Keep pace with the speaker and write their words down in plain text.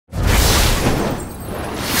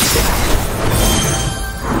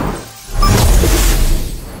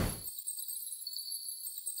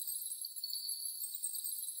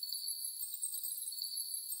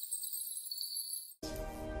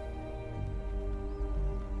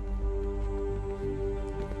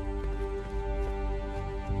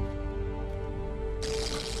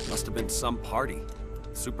Must have been some party.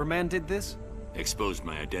 Superman did this? Exposed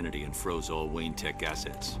my identity and froze all Wayne Tech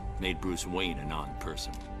assets. Made Bruce Wayne a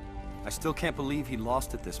non-person. I still can't believe he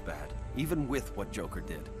lost it this bad, even with what Joker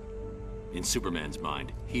did. In Superman's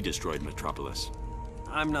mind, he destroyed Metropolis.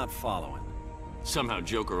 I'm not following. Somehow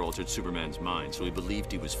Joker altered Superman's mind, so he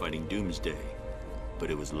believed he was fighting Doomsday.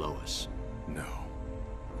 But it was Lois. No.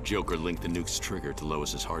 Joker linked the nuke's trigger to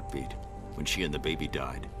Lois's heartbeat. When she and the baby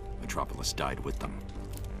died, Metropolis died with them.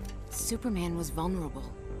 Superman was vulnerable.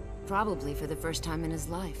 Probably for the first time in his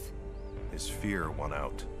life. His fear won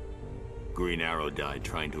out. Green Arrow died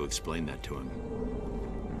trying to explain that to him.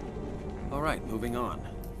 All right, moving on.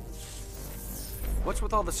 What's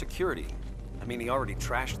with all the security? I mean, he already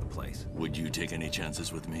trashed the place. Would you take any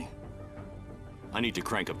chances with me? I need to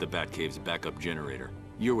crank up the Batcave's backup generator.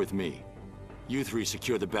 You're with me. You three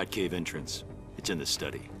secure the Batcave entrance. It's in the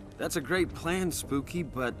study. That's a great plan, Spooky,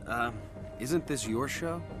 but, isn't this your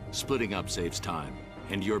show? Splitting up saves time,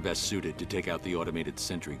 and you're best suited to take out the automated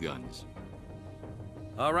sentry guns.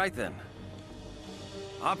 All right, then.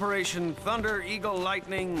 Operation Thunder Eagle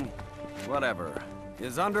Lightning, whatever,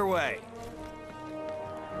 is underway.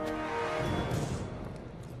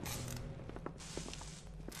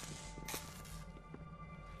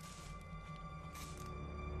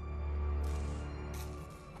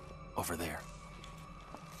 Over there.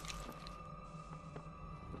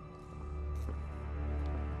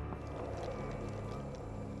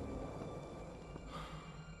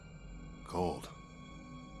 Cold.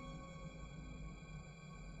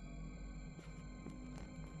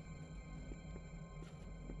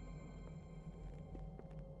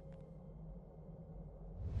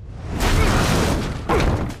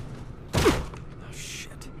 Oh,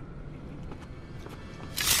 shit.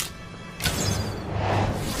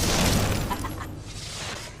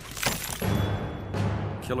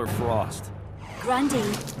 Killer Frost. Grundy,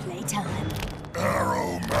 playtime.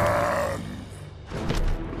 Arrow Man!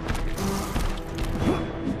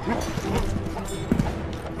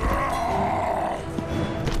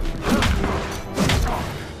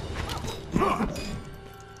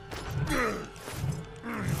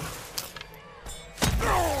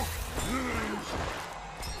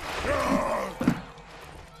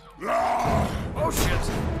 Oh,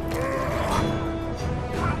 shit!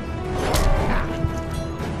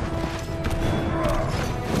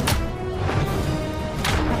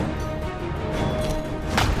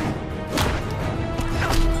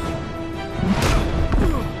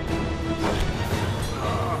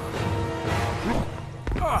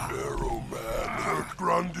 Arrow Man hurt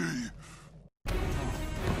Grundy.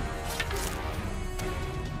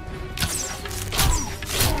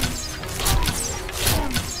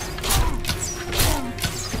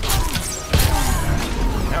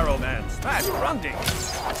 Arrow Man, smash Grundy!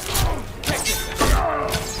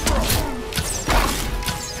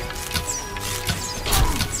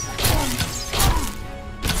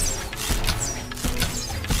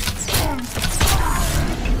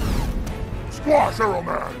 Squash, Arrow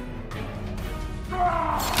Man!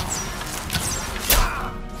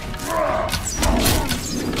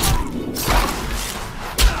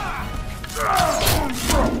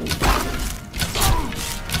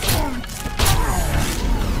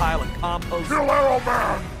 Pile of compost. Kill Arrow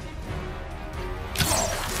Man!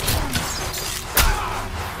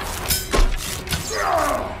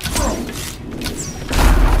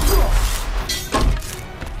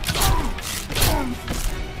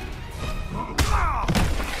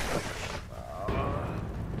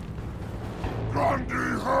 Grundy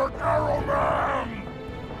hurt Arrow Man!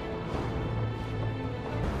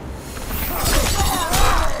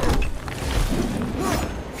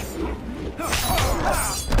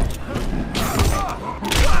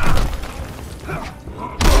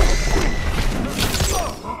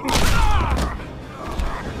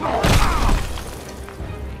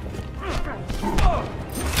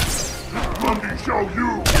 Grundy show you!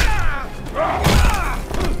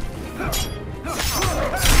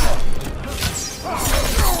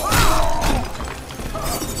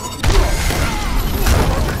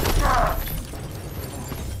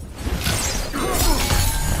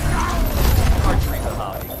 Archery's a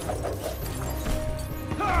hobby.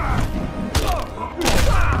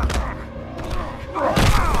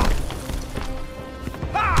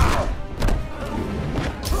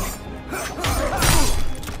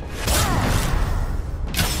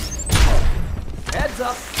 Heads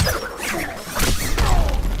up!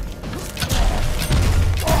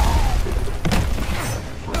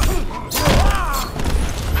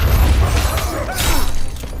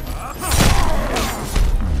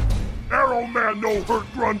 Arrow Man no hurt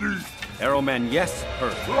Grundy! Arrow Man, yes,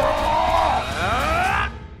 hurt.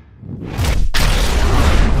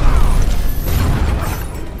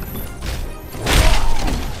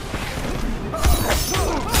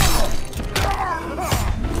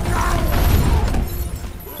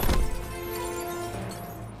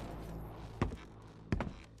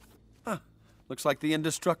 Looks like the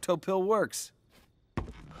Indestructo pill works.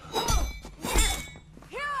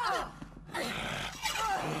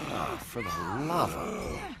 Oh, for the love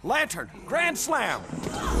of... Lantern! Grand Slam!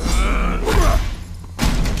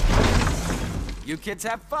 You kids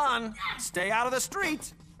have fun. Stay out of the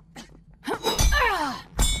streets.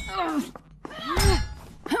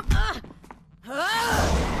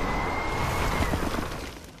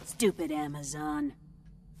 Stupid Amazon.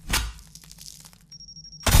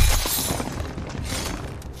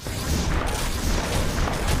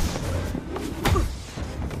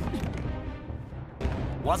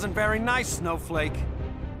 Wasn't very nice, Snowflake.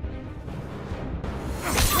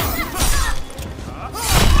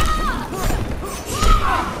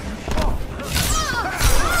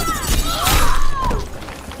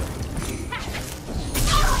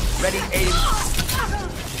 Ready, aim.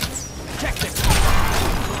 Check this.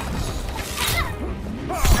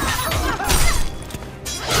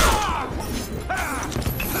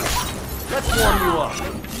 Let's warm you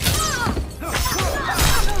up.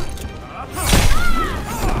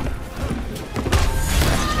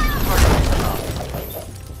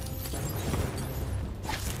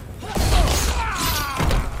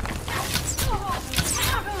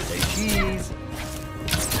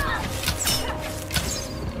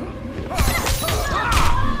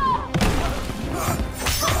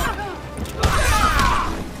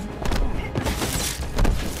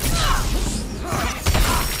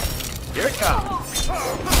 Here it comes.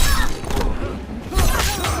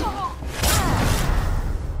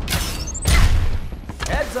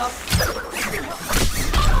 Heads up.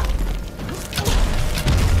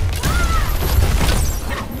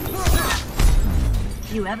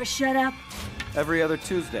 You ever shut up? Every other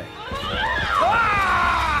Tuesday.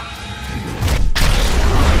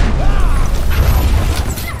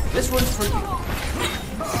 This one's for you.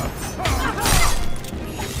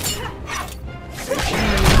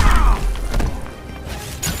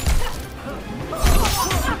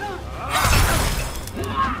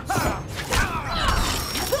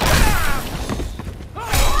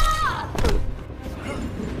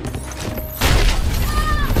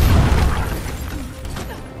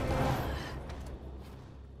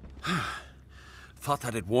 Thought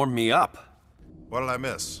that'd warm me up. What did I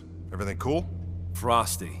miss? Everything cool?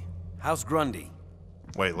 Frosty. How's Grundy?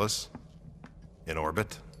 Weightless. In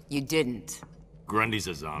orbit. You didn't. Grundy's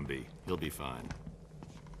a zombie. He'll be fine.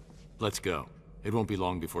 Let's go. It won't be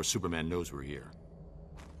long before Superman knows we're here.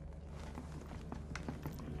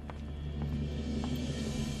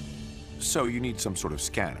 So you need some sort of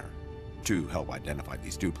scanner to help identify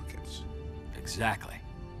these duplicates. Exactly.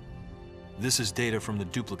 This is data from the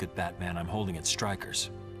duplicate Batman I'm holding at Stryker's.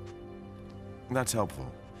 That's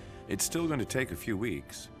helpful. It's still going to take a few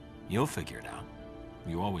weeks. You'll figure it out.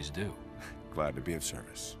 You always do. Glad to be of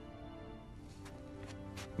service.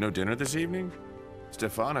 No dinner this evening?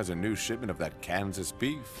 Stefan has a new shipment of that Kansas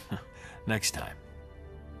beef. Next time.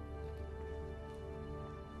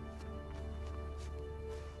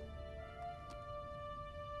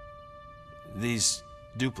 These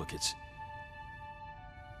duplicates.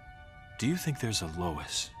 Do you think there's a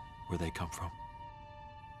Lois where they come from?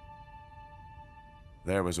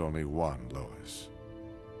 There was only one Lois.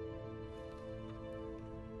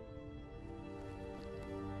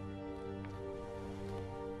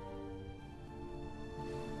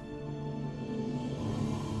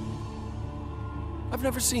 I've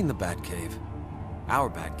never seen the Batcave.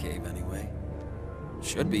 Our Batcave, anyway.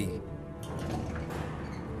 Should be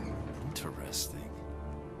interesting.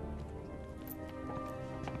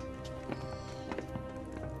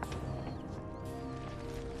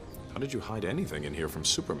 How did you hide anything in here from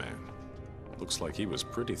Superman? Looks like he was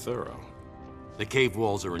pretty thorough. The cave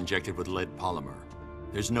walls are injected with lead polymer.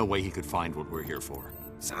 There's no way he could find what we're here for.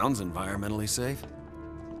 Sounds environmentally safe.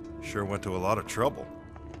 Sure went to a lot of trouble.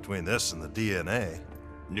 Between this and the DNA.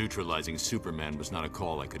 Neutralizing Superman was not a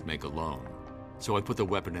call I could make alone. So I put the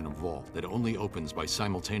weapon in a vault that only opens by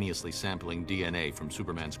simultaneously sampling DNA from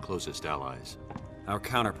Superman's closest allies. Our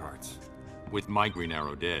counterparts. With my Green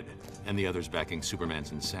Arrow dead, and the others backing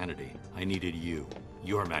Superman's insanity, I needed you.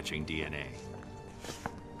 Your matching DNA.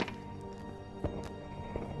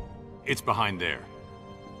 It's behind there.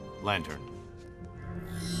 Lantern.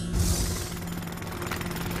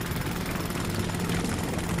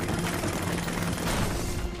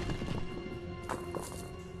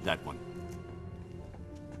 That one.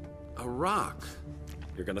 A rock.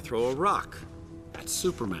 You're gonna throw a rock at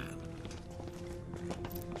Superman.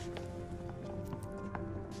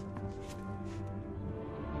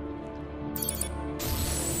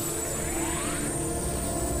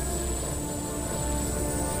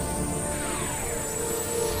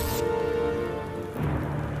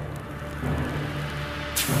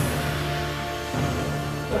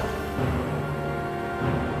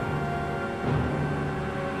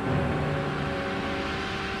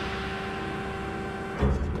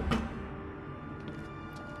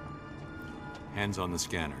 Hands on the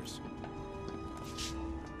scanners.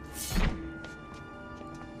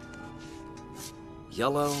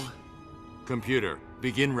 Yellow. Computer,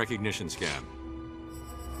 begin recognition scan.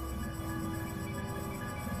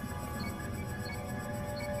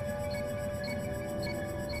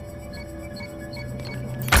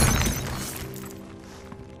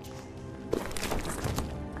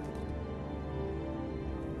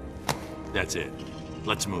 That's it.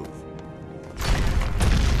 Let's move.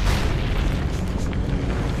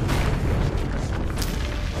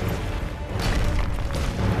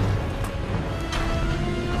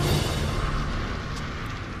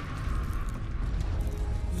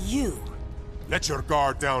 You. Let your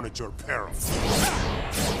guard down at your peril.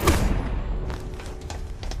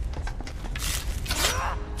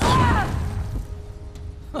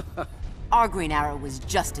 Our Green Arrow was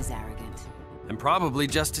just as arrogant. And probably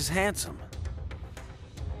just as handsome.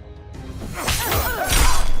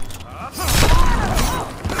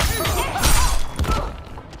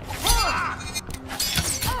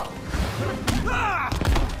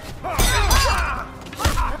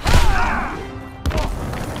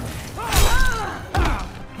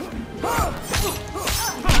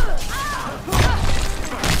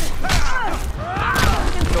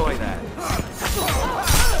 Enjoy that.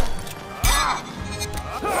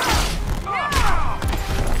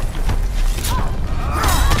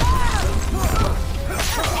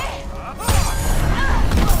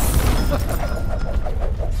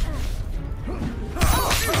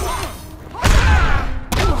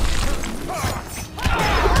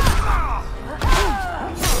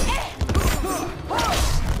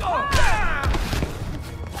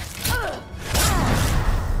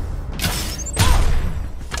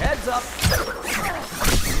 Heads up!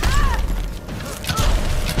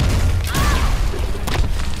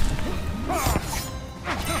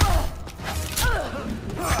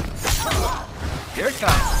 Here it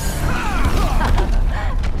comes!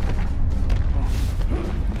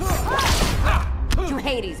 To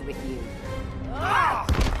Hades with you.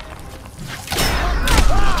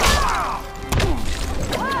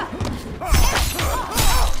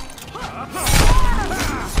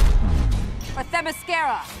 For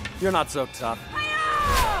Themyscira! You're not so tough.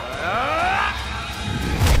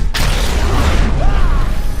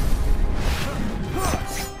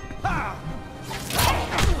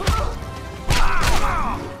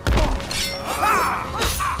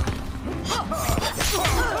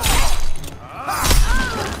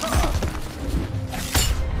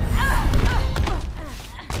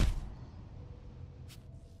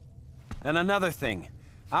 And another thing,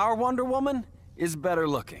 our Wonder Woman is better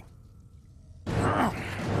looking.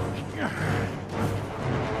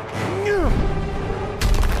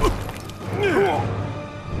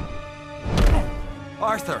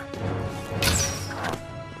 Arthur!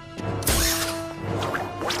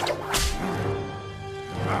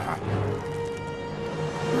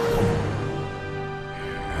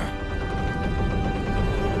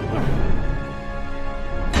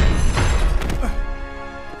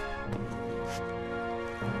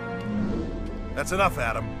 That's enough,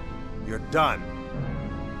 Adam. You're done.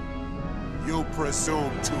 You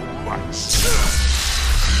presume too much.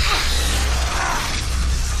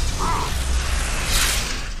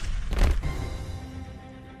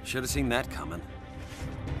 Should have seen that coming.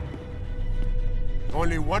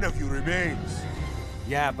 Only one of you remains.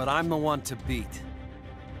 Yeah, but I'm the one to beat.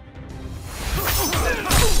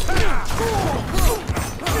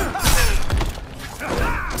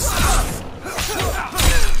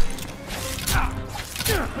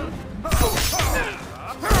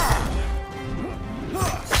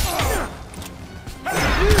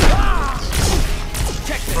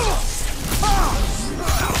 Check this!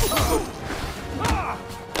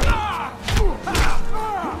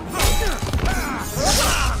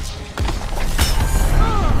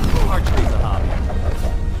 Archery's a hobby.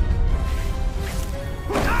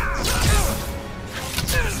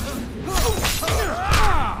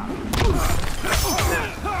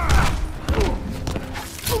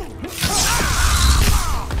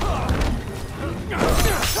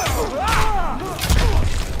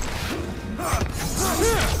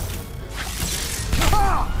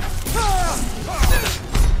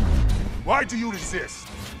 Why do you resist?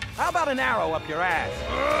 How about an arrow up your ass?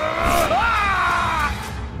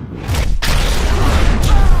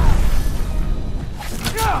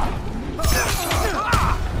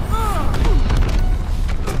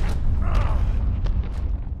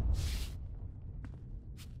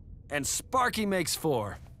 And Sparky makes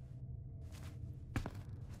 4.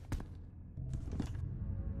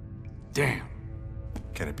 Damn.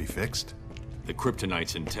 Can it be fixed? The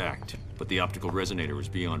kryptonite's intact, but the optical resonator is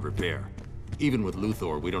beyond repair. Even with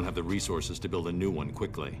Luthor, we don't have the resources to build a new one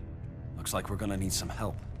quickly. Looks like we're gonna need some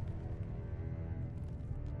help.